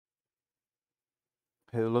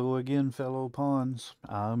Hello again, fellow pawns.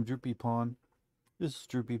 I'm DroopyPawn. This is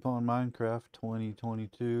DroopyPawn Minecraft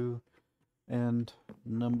 2022 and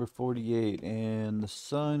number 48. And the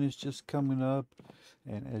sun is just coming up.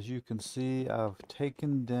 And as you can see, I've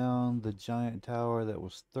taken down the giant tower that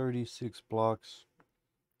was 36 blocks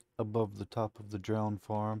above the top of the drowned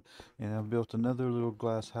farm. And I've built another little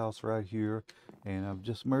glass house right here. And I've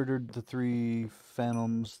just murdered the 3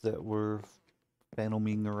 phantoms that were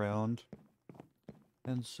phantoming around.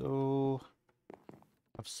 And so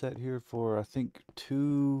I've sat here for I think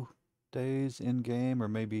 2 days in game, or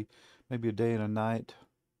maybe a day and a night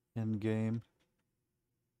in game.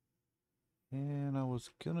 And I was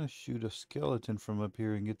gonna shoot a skeleton from up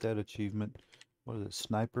here and get that achievement. What is it,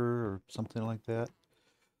 sniper or something like that?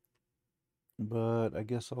 But I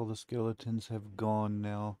guess all the skeletons have gone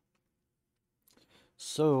now.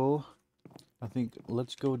 So I think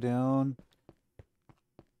let's go down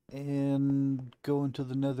and go into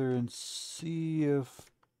the nether and see if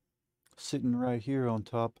sitting right here on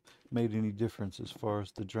top made any difference as far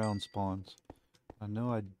as the drown spawns. I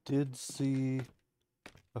know I did see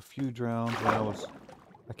a few drowns when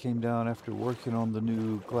I came down after working on the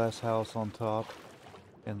new glass house on top,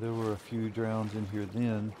 and there were a few drowns in here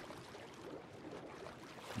then.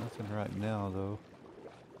 Nothing right now though.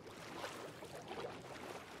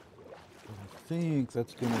 I think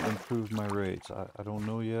that's going to improve my rates. I don't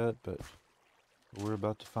know yet, but we're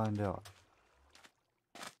about to find out.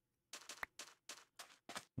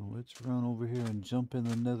 Let's run over here and jump in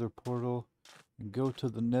the nether portal and go to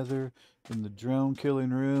the nether in the drown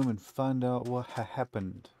killing room and find out what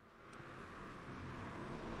happened.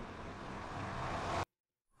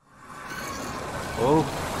 Oh,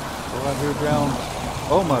 I hear drown.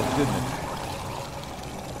 Oh my goodness.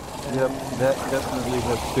 Yep, that definitely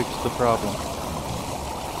has fixed the problem.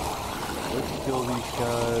 Let's kill these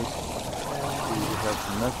guys. We have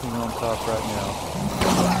nothing on top right now.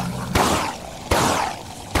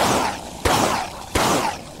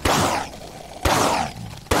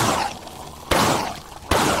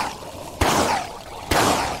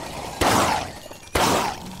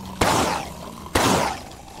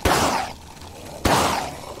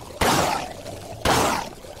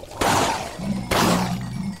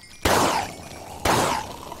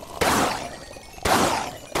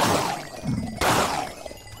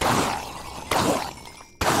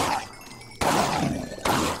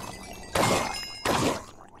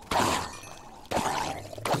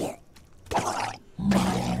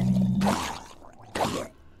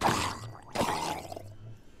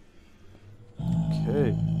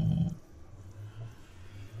 Okay.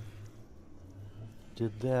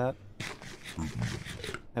 Did that.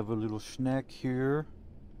 Have a little snack here.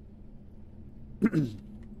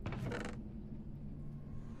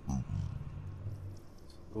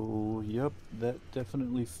 Oh, yep, that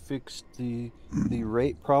definitely fixed the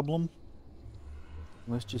rate problem.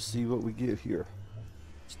 Let's just see what we get here.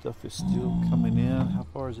 Stuff is still coming in. How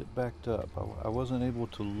far is it backed up? I wasn't able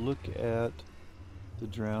to look at the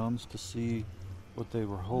drowns to see what they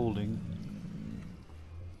were holding.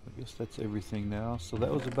 I guess that's everything now. So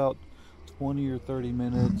that was about 20 or 30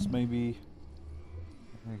 minutes maybe.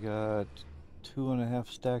 I got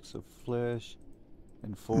 2.5 stacks of flesh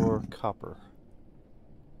and 4 copper.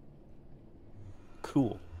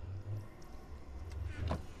 Cool.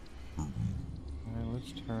 Alright,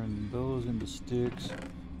 let's turn those into sticks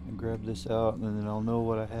and grab this out, and then I'll know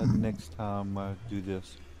what I had next time I do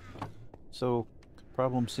this. So,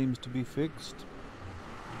 problem seems to be fixed.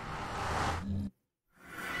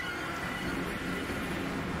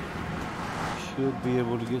 Should be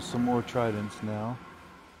able to get some more tridents now.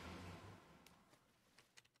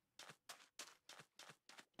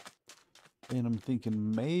 And I'm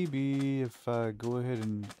thinking maybe if I go ahead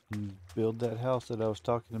and build that house that I was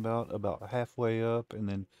talking about halfway up, and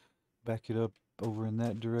then back it up over in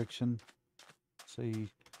that direction, say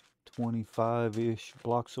 25-ish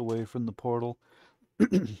blocks away from the portal,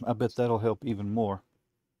 I bet that'll help even more.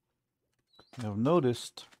 Now I've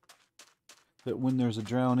noticed that when there's a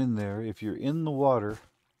drown in there, if you're in the water,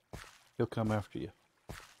 he'll come after you.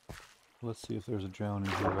 Let's see if there's a drown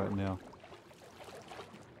in here right now.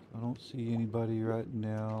 I don't see anybody right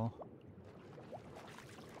now.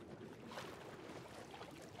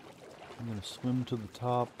 I'm gonna swim to the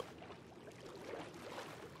top.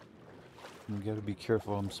 You gotta be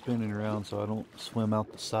careful, I'm spinning around so I don't swim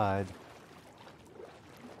out the side.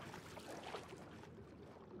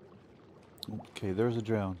 Okay, there's a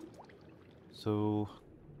drown. So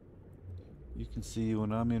you can see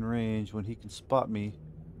when I'm in range, when he can spot me,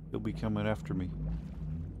 he'll be coming after me.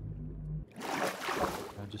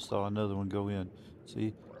 I just saw another one go in.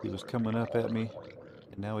 See, he was coming up at me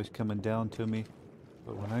and now he's coming down to me.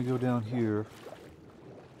 But when I go down here,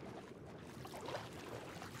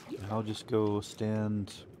 I'll just go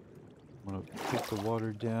stand. I'm gonna put the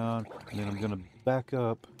water down, and then I'm gonna back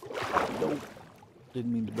up. Nope,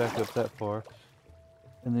 didn't mean to back up that far.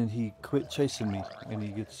 And then he quit chasing me, and he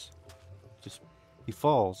gets he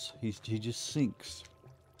falls. He just sinks.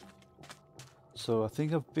 So I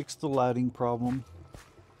think I've fixed the lighting problem,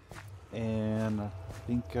 and I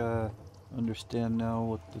think I understand now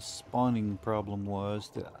what the spawning problem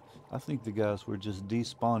was. That I think the guys were just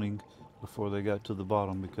despawning before they got to the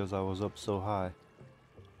bottom because I was up so high.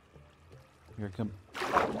 Here come,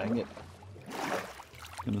 dang it.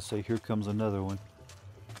 I'm gonna say here comes another one.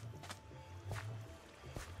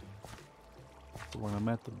 So when I'm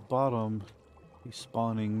at the bottom, he's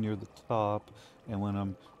spawning near the top, and when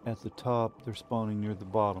I'm at the top, they're spawning near the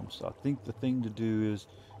bottom. So I think the thing to do is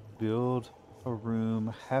build a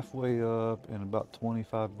room halfway up and about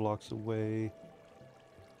 25 blocks away,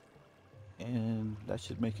 and that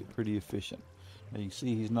should make it pretty efficient. Now you can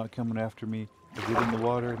see he's not coming after me. I get in the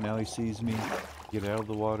water, now he sees me. Get out of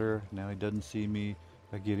the water, now he doesn't see me.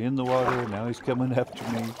 I get in the water, now he's coming after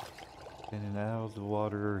me. And then out of the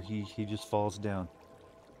water, he just falls down.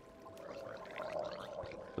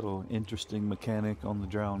 So, interesting mechanic on the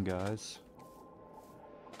drown guys.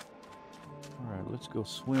 Alright, let's go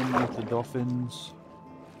swim with the dolphins.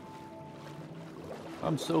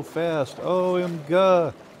 I'm so fast.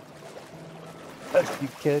 OMG! You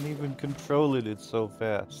can't even control it, it's so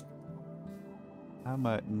fast. I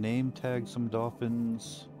might name tag some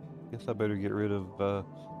dolphins. Guess I better get rid of the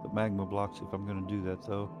magma blocks if I'm going to do that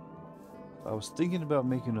though. I was thinking about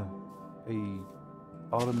making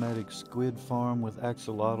a automatic squid farm with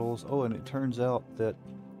axolotls. Oh, and it turns out that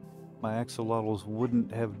my axolotls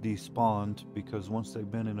wouldn't have despawned because once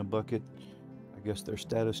they've been in a bucket, I guess their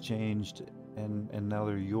status changed and now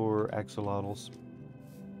they're your axolotls.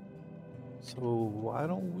 So why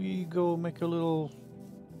don't we go make a little,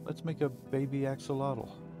 let's make a baby axolotl.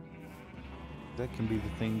 That can be the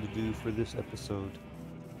thing to do for this episode.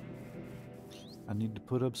 I need to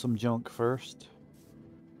put up some junk first.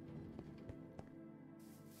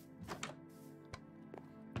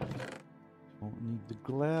 Won't need the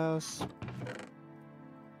glass.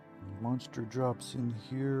 Monster drops in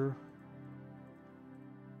here.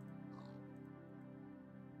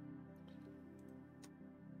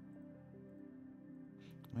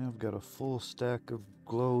 I've got a full stack of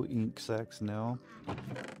glow ink sacks now.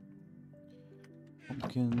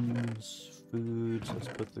 Pumpkins, foods, let's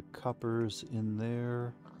put the coppers in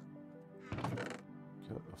there.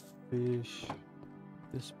 Got a fish.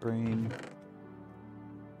 This brain,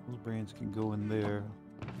 those brains can go in there,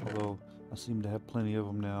 although I seem to have plenty of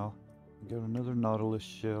them now. Got another nautilus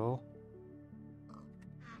shell.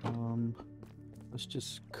 Let's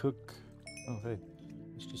just cook, oh hey,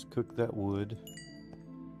 let's just cook that wood.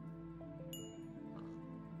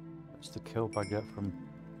 That's the kelp I got from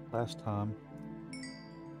last time.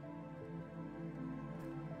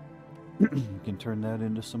 You can turn that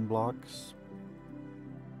into some blocks.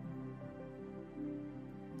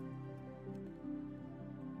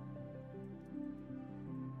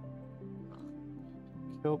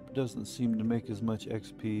 Kelp doesn't seem to make as much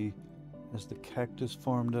XP as the cactus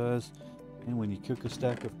farm does, and when you cook a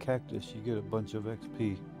stack of cactus you get a bunch of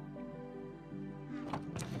XP.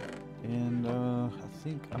 And I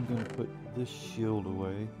think I'm gonna put this shield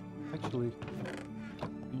away. Actually,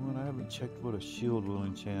 you know what, I haven't checked what a shield will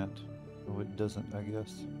enchant. Oh, it doesn't, I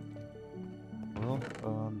guess. Well,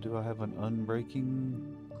 do I have an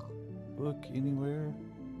unbreaking book anywhere?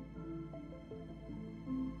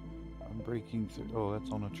 Unbreaking, oh,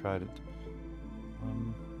 that's on a trident.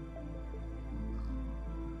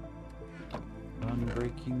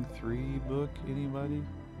 Unbreaking 3 book, anybody?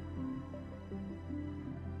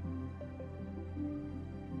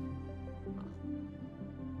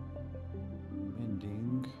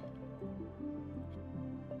 Mending.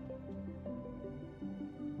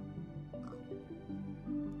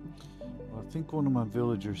 Well, I think one of my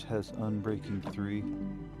villagers has Unbreaking 3.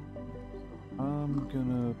 I'm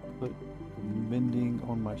gonna put mending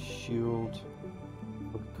on my shield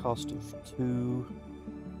for the cost of 2.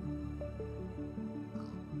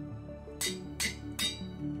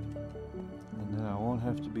 And then I won't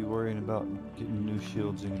have to be worrying about getting new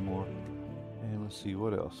shields anymore. And let's see,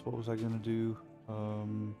 what else? What was I gonna do?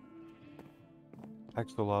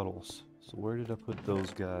 Axolotls. So where did I put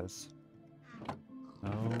those guys?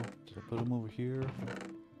 No. Did I put them over here?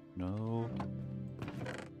 No.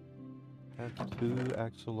 I have 2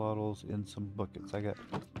 axolotls in some buckets. I got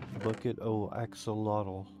bucket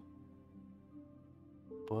axolotl.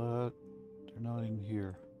 But they're They're not in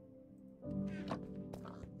here.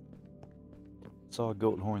 Saw a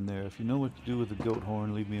goat horn there. If you know what to do with a goat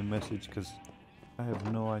horn, leave me a message, because I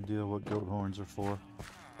have no idea what goat horns are for.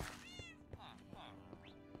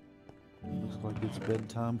 Looks like it's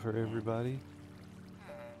bedtime for everybody.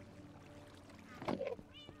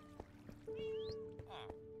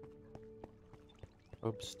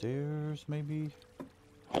 Upstairs, maybe?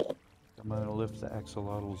 I might have left the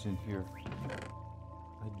axolotls in here.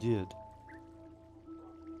 I did.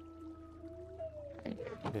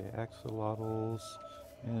 Okay, axolotls.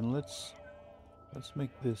 And let's make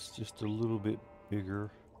this just a little bit bigger.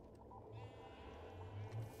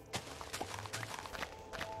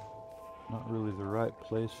 Not really the right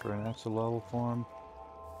place for an axolotl farm,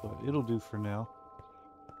 but it'll do for now.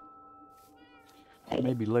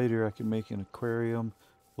 Maybe later I can make an aquarium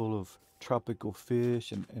full of tropical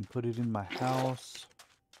fish and put it in my house.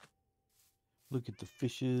 Look at the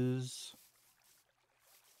fishes.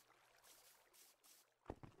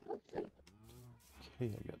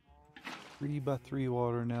 Okay, I got 3x3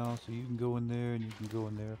 water now, so you can go in there and you can go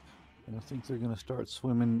in there. And I think they're going to start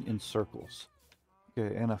swimming in circles.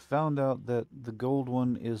 Okay, and I found out that the gold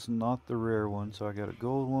one is not the rare one, so I got a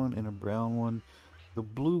gold one and a brown one. The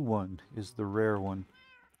blue one is the rare one.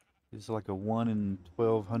 It's like a 1 in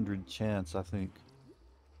 1200 chance, I think.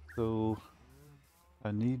 So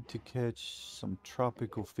I need to catch some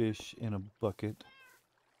tropical fish in a bucket.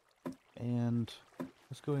 And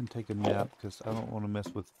let's go ahead and take a nap, because I don't want to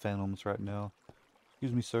mess with phantoms right now.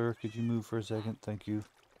 Excuse me, sir. Could you move for a second? Thank you.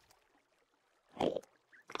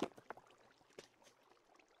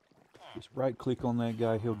 Just right click on that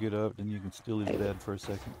guy, he'll get up, then you can steal his bed for a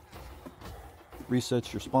second.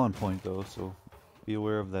 Resets your spawn point though, so be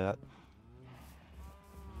aware of that.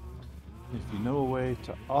 If you know a way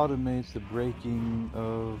to automate the breaking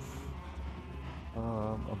of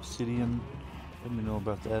obsidian, let me know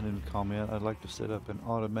about that in a comment. I'd like to set up an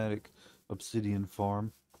automatic obsidian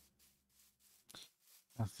farm.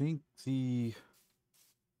 I think the...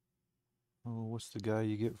 oh, what's the guy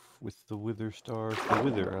you get with the wither stars? The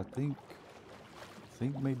wither, I think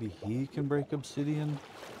maybe he can break obsidian.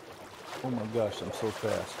 Oh my gosh, I'm so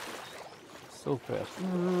fast. So fast.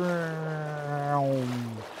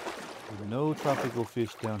 No tropical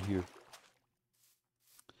fish down here.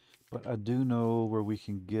 But I do know where we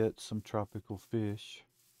can get some tropical fish.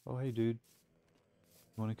 Oh, hey dude.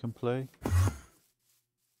 You wanna come play?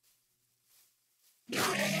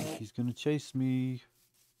 He's gonna chase me.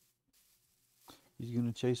 He's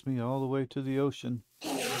gonna chase me all the way to the ocean.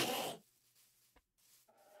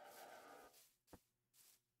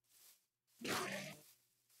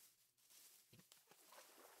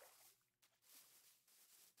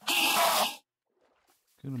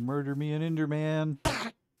 Gonna murder me an Enderman.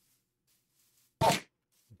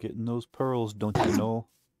 Getting those pearls, don't you know?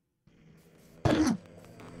 3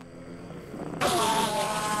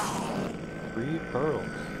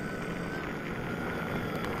 pearls.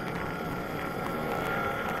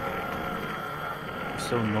 It's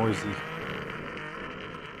so noisy.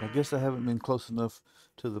 I guess I haven't been close enough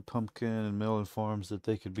to the pumpkin and melon farms that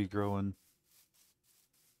they could be growing.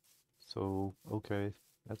 So, okay,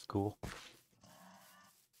 that's cool.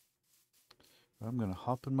 I'm gonna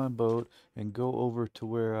hop in my boat and go over to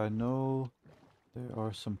where I know there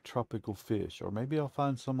are some tropical fish, or maybe I'll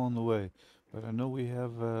find some on the way. But I know we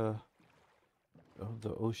have the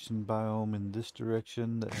ocean biome in this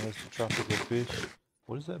direction that has tropical fish.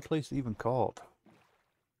 What is that place even called?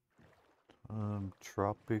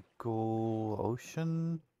 Tropical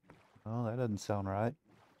ocean? Oh, that doesn't sound right.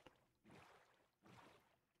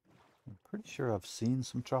 I'm pretty sure I've seen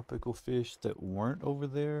some tropical fish that weren't over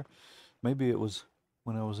there. Maybe it was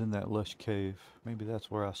when I was in that lush cave. Maybe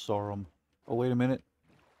that's where I saw them. Oh, wait a minute.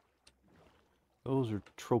 Those are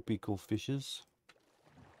tropical fishes.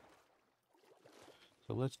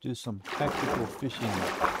 So let's do some tactical fishing.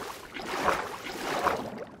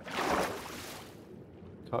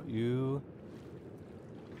 Caught you.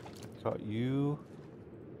 Caught you.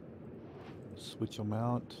 Switch them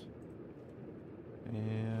out.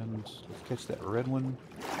 And let's catch that red one.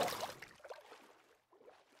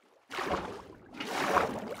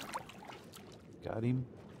 Got him.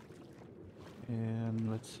 And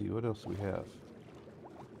let's see what else we have.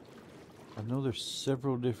 I know there's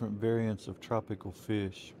several different variants of tropical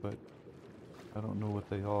fish, but I don't know what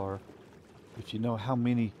they are. If you know how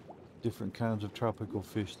many different kinds of tropical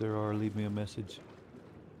fish there are, leave me a message.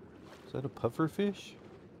 Is that a puffer fish?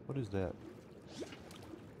 What is that?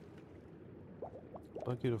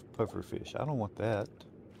 Bucket of puffer fish. I don't want that.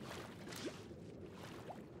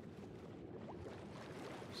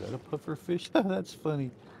 Is that a puffer fish? That's funny.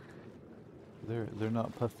 They're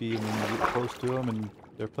not puffy, and then you get close to them and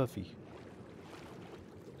they're puffy.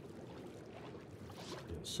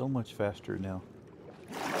 So much faster now.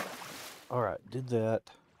 Alright, did that.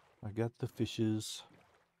 I got the fishes.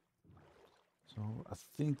 So I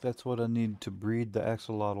think that's what I need to breed the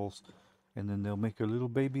axolotls. And then they'll make a little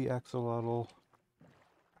baby axolotl.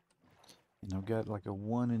 And I've got like a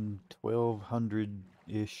 1 in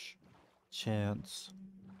 1200-ish chance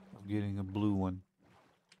of getting a blue one.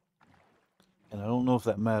 And I don't know if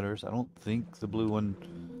that matters. I don't think the blue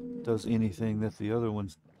one does anything that the other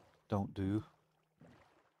ones don't do.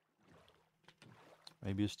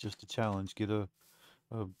 Maybe it's just a challenge. Get a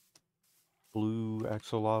blue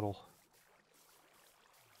axolotl.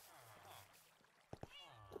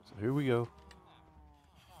 So here we go.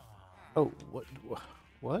 Oh,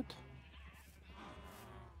 what?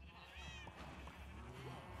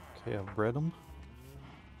 Okay, I've bred them.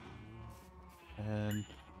 And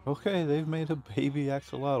okay, they've made a baby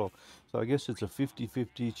axolotl. So I guess it's a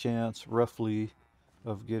 50-50 chance, roughly,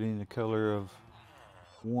 of getting the color of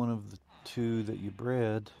one of the two that you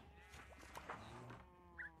bred.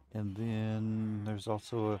 And then there's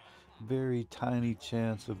also a very tiny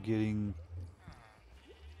chance of getting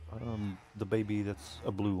the baby that's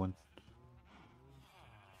a blue one.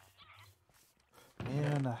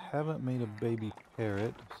 And I haven't made a baby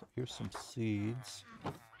parrot. So here's some seeds.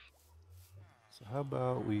 So how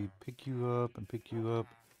about we pick you up and pick you up,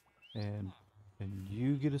 and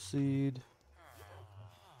you get a seed,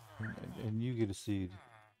 and you get a seed.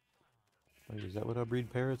 Wait, is that what I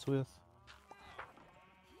breed parrots with?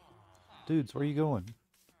 Dudes, where are you going?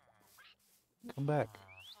 Come back.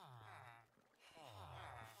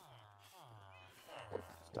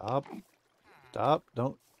 Stop. Stop.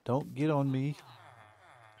 Don't get on me.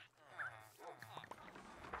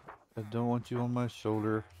 I don't want you on my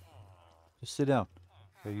shoulder. Just sit down.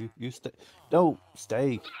 Okay, you stay. No,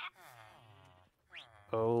 stay.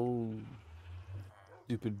 Oh,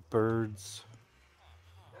 stupid birds.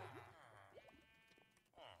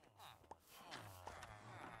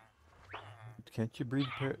 Can't you breed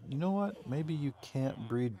parrot? You know what? Maybe you can't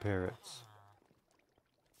breed parrots.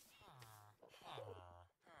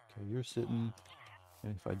 Okay, you're sitting,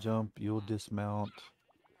 and if I jump, you'll dismount.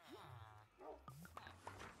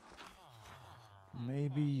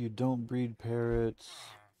 Maybe you don't breed parrots.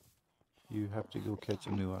 You have to go catch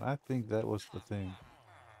a new one. I think that was the thing.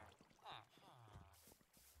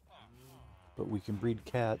 But we can breed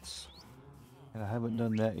cats, and I haven't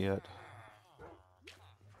done that yet.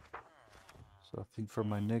 So I think for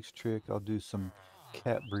my next trick, I'll do some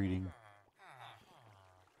cat breeding.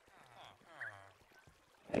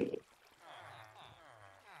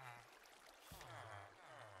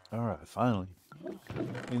 Alright, finally.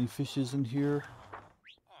 Any fishes in here?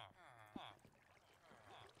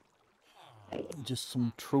 Just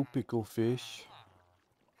some tropical fish.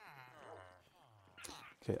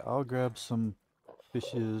 Okay, I'll grab some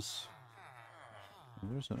fishes.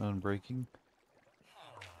 There's an unbreaking.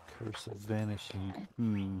 Curse of vanishing.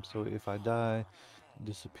 So if I die, it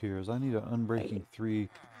disappears. I need an unbreaking 3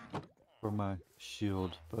 for my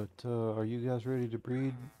shield. But are you guys ready to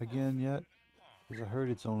breed again yet? Because I heard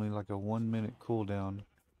it's only like a 1-minute cooldown.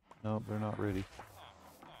 Nope, they're not ready.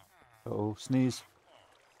 Uh-oh, sneeze.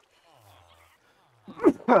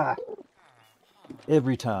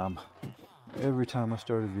 Every time I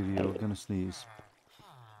start a video, I'm gonna sneeze.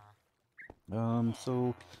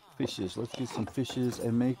 So fishes. Let's get some fishes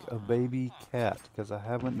and make a baby cat, because I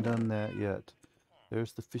haven't done that yet.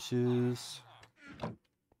 There's the fishes.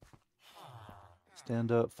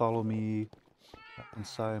 Stand up, follow me. And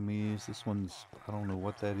Siamese. This one's, I don't know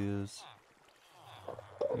what that is.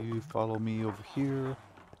 You follow me over here.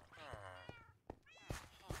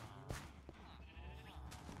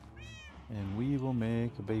 And we will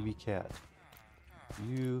make a baby cat.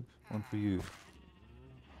 You, one for you.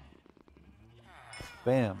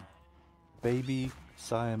 Bam. Baby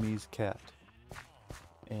Siamese cat.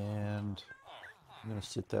 And I'm going to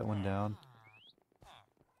sit that one down.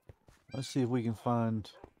 Let's see if we can find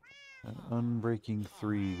an unbreaking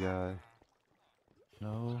 3 guy.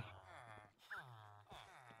 No.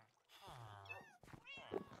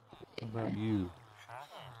 What about you?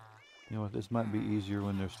 You know what, this might be easier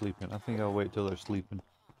when they're sleeping. I think I'll wait till they're sleeping,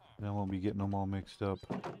 and I won't be getting them all mixed up.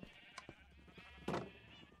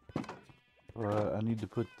 Alright, I need to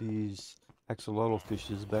put these axolotl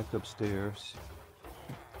fishes back upstairs.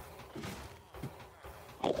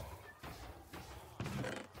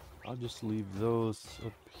 I'll just leave those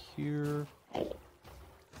up here.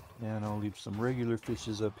 And I'll leave some regular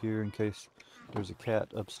fishes up here in case there's a cat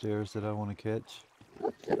upstairs that I want to catch.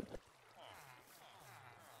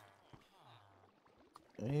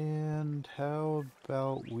 And how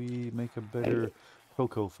about we make a better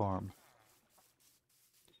cocoa farm?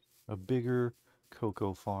 A bigger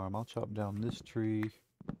cocoa farm. I'll chop down this tree.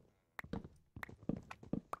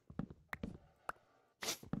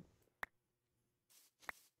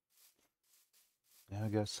 Now I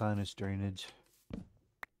got sinus drainage.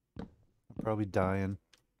 I'm probably dying.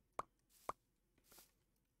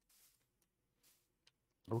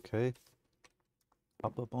 Okay.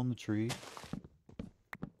 Hop up on the tree.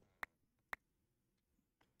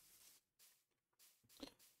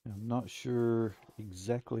 I'm not sure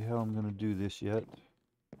exactly how I'm going to do this yet.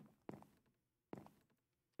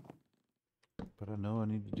 But I know I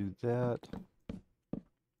need to do that.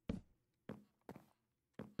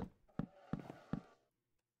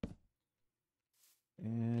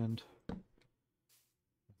 And I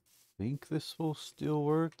think this will still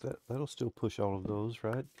work. That'll still push all of those,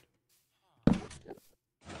 right?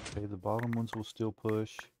 Okay, the bottom ones will still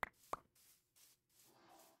push.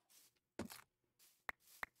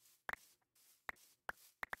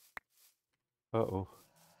 Uh-oh.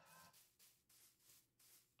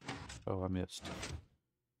 Oh, I missed.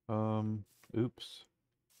 Oops.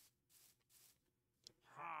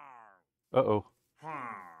 Uh-oh.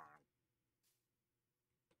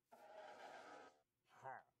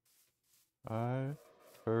 I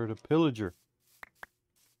heard a pillager.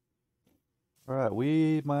 Alright,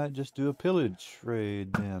 we might just do a pillage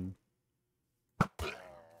raid then.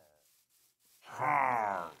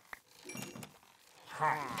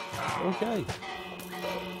 Okay.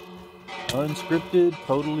 Unscripted,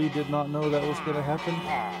 totally did not know that was going to happen.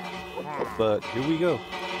 But here we go.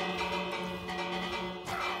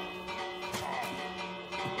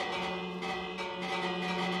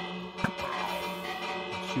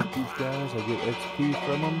 Shoot these guys, I get XP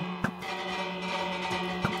from them.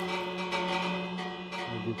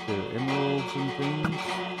 I get their emeralds and things.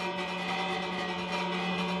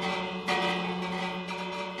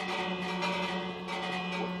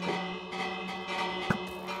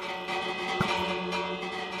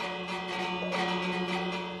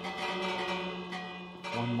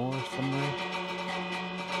 One more somewhere.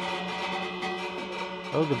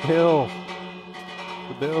 Oh, the bell.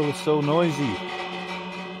 The bell is so noisy.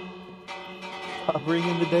 Stop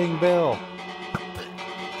ringing the dang bell.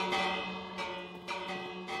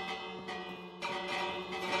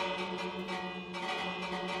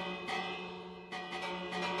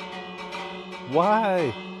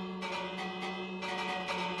 Why?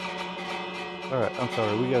 Alright, I'm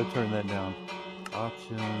sorry, we gotta turn that down.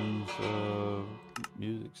 Options,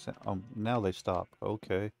 music sound. Now they stop.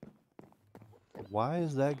 Okay. Why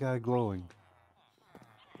is that guy glowing?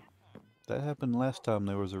 That happened last time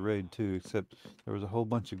there was a raid too, except there was a whole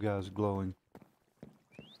bunch of guys glowing.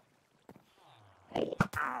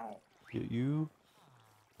 Get you.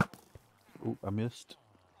 Oh, I missed.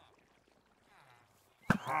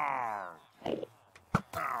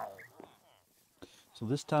 So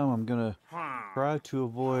this time I'm gonna try to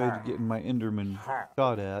avoid getting my Enderman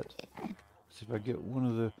shot at. See if I get one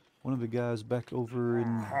of the guys back over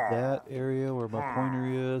in that area where my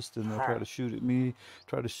pointer is, then they'll try to shoot at me,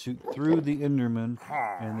 try to shoot through the Enderman,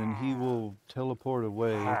 and then he will teleport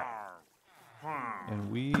away.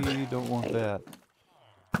 And we don't want that.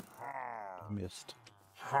 I missed.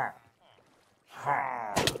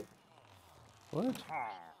 What?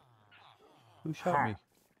 Who shot me?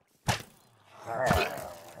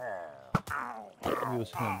 It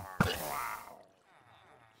was him.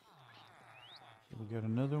 We got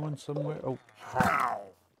another one somewhere. Oh.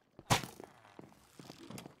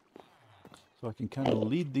 So I can kind of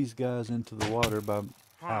lead these guys into the water by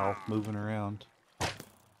moving around.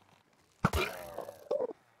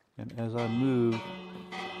 And as I move,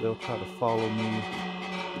 they'll try to follow me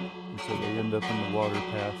until they end up in the water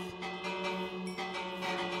path.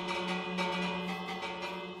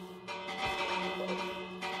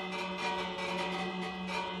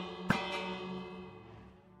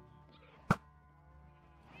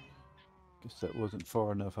 Guess that wasn't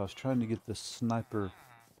far enough. I was trying to get the sniper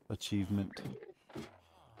achievement.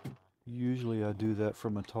 Usually I do that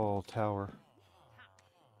from a tall tower.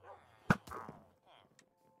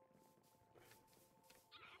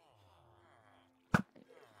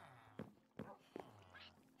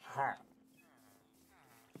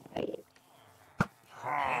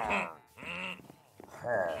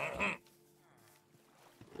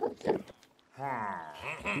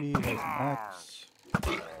 He has an axe.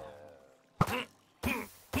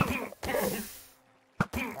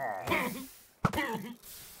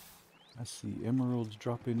 I see emeralds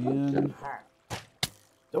dropping in.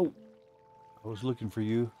 Oh, I was looking for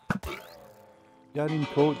you. Got him,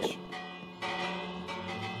 coach.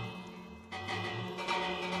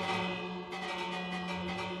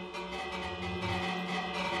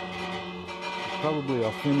 Probably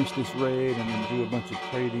I'll finish this raid and then do a bunch of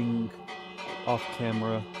trading off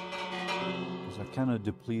camera, because I kind of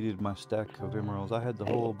depleted my stack of emeralds. I had the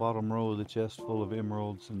whole bottom row of the chest full of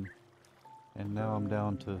emeralds, and now I'm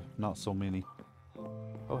down to not so many.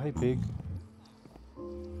 Oh, hey pig.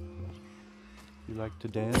 You like to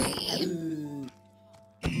dance?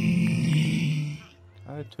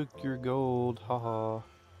 I took your gold, haha.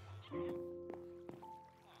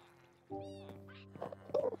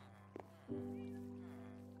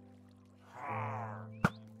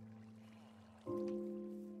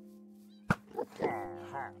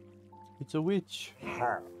 It's a witch.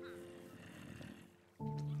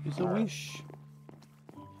 It's a wish.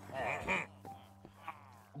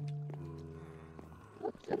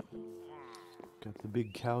 Got the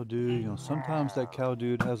big cow dude. You know, sometimes that cow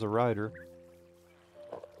dude has a rider,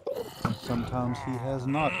 and sometimes he has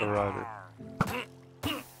not a rider.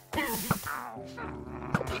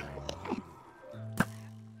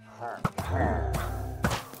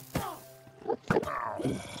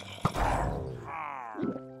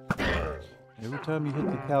 Every time you hit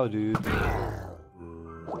the cow dude,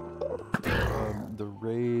 the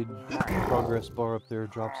raid progress bar up there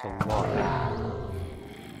drops a lot.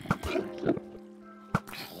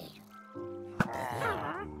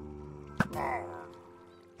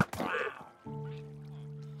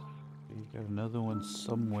 You got another one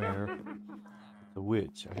somewhere. The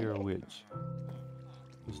witch. I hear a witch.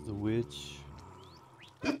 Is the witch?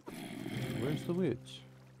 Where's the witch?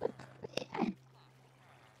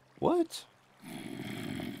 What?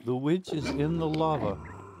 The witch is in the lava.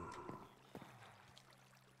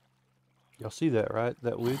 Y'all see that, right?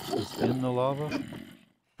 That witch is in the lava.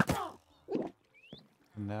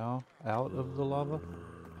 Now out of the lava.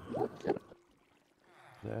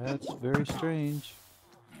 That's very strange.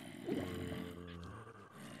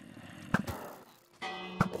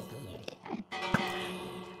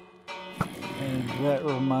 And that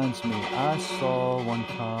reminds me, I saw one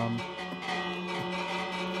time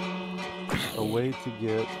a way to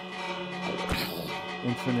get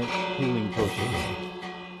infinite healing potions.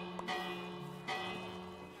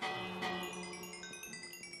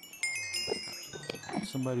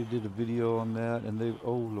 Somebody did a video on that, and they,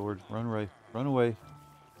 oh Lord, run away, run away.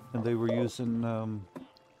 And they were using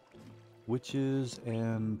witches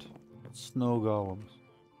and snow golems.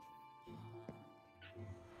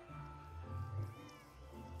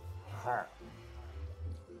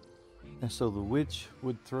 And so the witch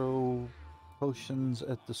would throw potions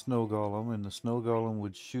at the snow golem, and the snow golem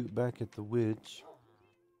would shoot back at the witch.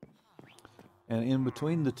 And in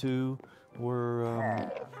between the two were,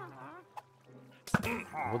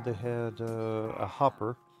 well, they had a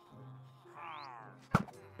hopper.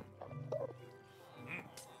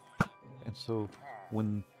 And so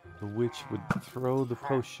when the witch would throw the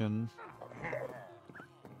potion,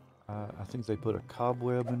 I think they put a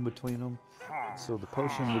cobweb in between them. So the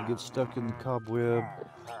potion would get stuck in the cobweb,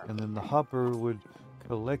 and then the hopper would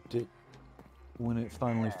collect it when it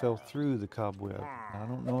finally fell through the cobweb. I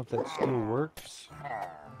don't know if that still works,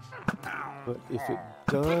 but if it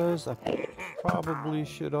does, I probably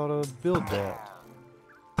should ought to build that.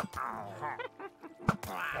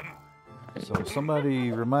 So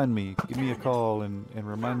somebody remind me, give me a call and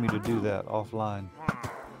remind me to do that offline.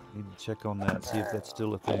 Need to check on that, see if that's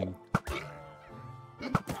still a thing.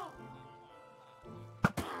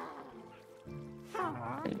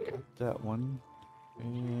 That one,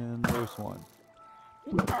 and there's one.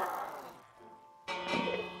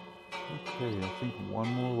 Okay, I think one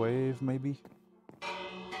more wave maybe.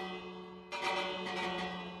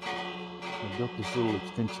 I built this little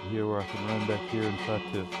extension here where I can run back here and try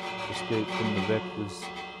to escape from the Vectas.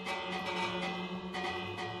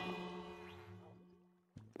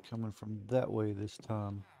 Coming from that way this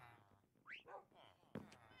time.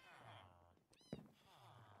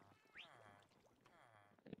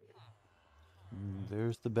 And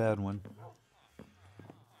there's the bad one.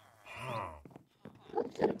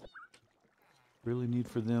 Really need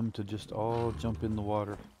for them to just all jump in the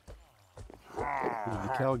water.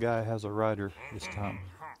 The cow guy has a rider this time.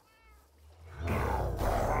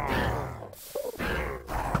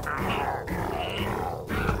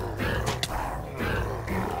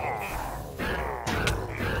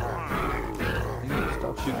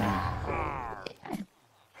 Stop shooting me.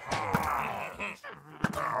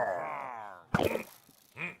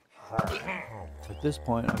 At this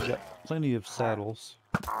point, I've got plenty of saddles.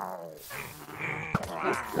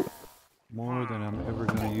 More than I'm ever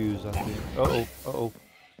going to use, I think. Uh-oh, uh-oh.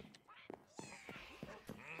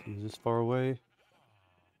 Is this far away?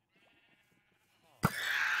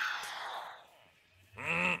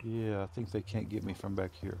 Yeah, I think they can't get me from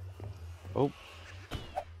back here. Oh.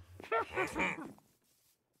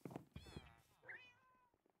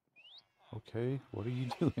 Okay, what are you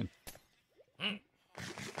doing?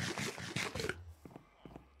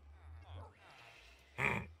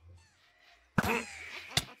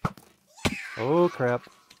 Oh crap.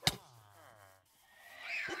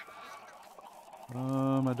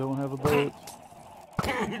 I don't have a boat.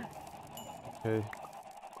 Okay.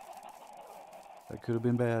 That could have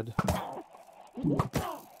been bad.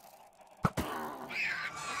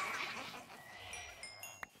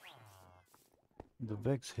 The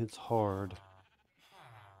Vex hits hard.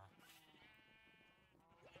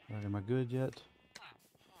 Alright, am I good yet?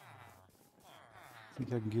 I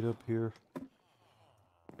think I can get up here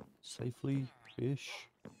safely-ish.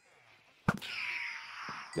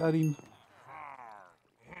 Got him.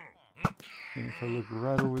 And if I look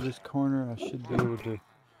right over this corner, I should be able to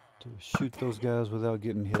shoot those guys without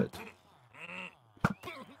getting hit.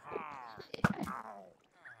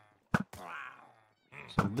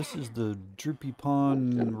 So this is the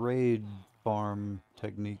DroopyPawn raid farm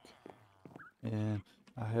technique. And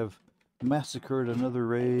I have massacred another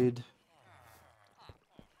raid.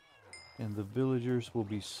 And the villagers will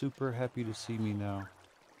be super happy to see me now.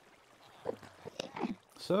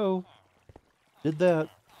 So, did that.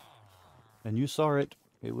 And you saw it.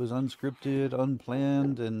 It was unscripted,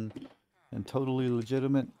 unplanned, and totally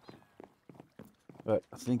legitimate. But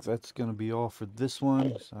I think that's going to be all for this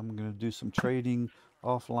one. So I'm going to do some trading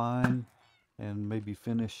offline and maybe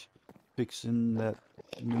finish fixing that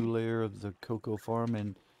new layer of the cocoa farm.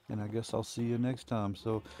 And I guess I'll see you next time.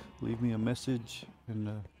 So leave me a message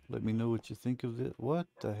and let me know what you think of it. What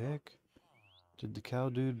the heck? Did the cow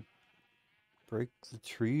dude break the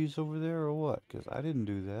trees over there or what? Because I didn't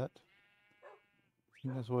do that. I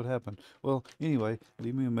think that's what happened. Well, anyway,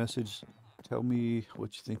 leave me a message. Tell me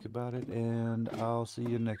what you think about it, and I'll see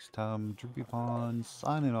you next time. DroopyPawn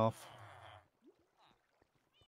signing off.